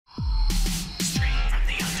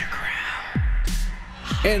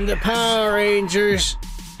And the Power Rangers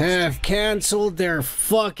have canceled their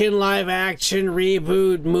fucking live action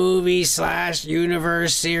reboot movie /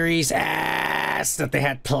 universe series ass that they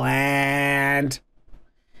had planned.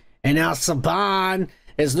 And now Saban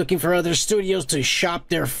is looking for other studios to shop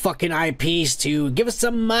their fucking IPs to give us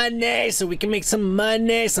some money so we can make some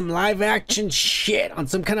money, some live action shit on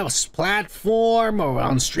some kind of platform or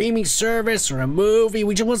on streaming service or a movie.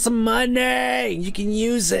 We just want some money. You can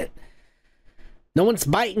use it. No one's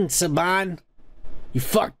biting, Saban. You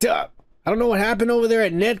fucked up. I don't know what happened over there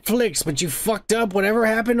at Netflix, but you fucked up. Whatever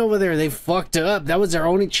happened over there, they fucked up. That was their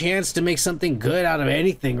only chance to make something good out of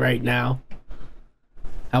anything right now.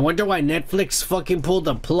 I wonder why Netflix fucking pulled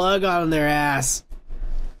the plug on their ass.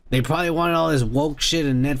 They probably wanted all this woke shit,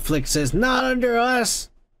 and Netflix says, not under us.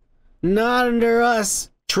 Not under us.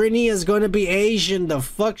 Trini is going to be Asian. The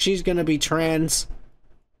fuck she's going to be trans.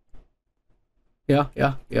 Yeah.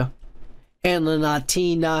 And the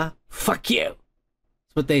Latina. Fuck you.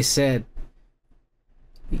 That's what they said.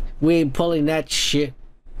 We ain't pulling that shit.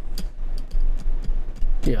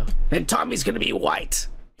 Yeah. And Tommy's gonna be white.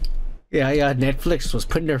 Yeah, Netflix was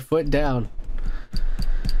putting their foot down.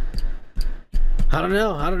 I don't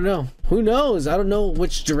know. Who knows? I don't know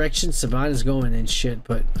which direction Saban is going and shit,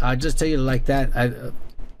 but I'll just tell you like that.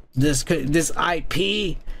 This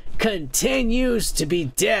IP continues to be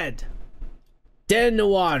dead. Dead in the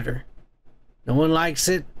water. No one likes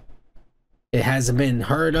it. It hasn't been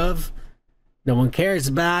heard of. No one cares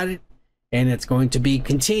about it. And it's going to be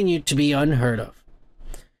continued to be unheard of.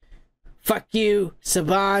 Fuck you,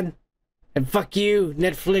 Saban. And fuck you,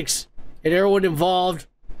 Netflix. And everyone involved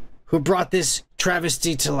who brought this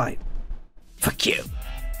travesty to light. Fuck you.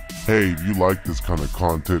 Hey, if you like this kind of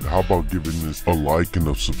content, how about giving this a like and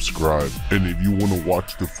a subscribe? And if you want to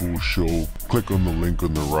watch the full show, click on the link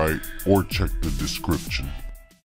on the right or check the description.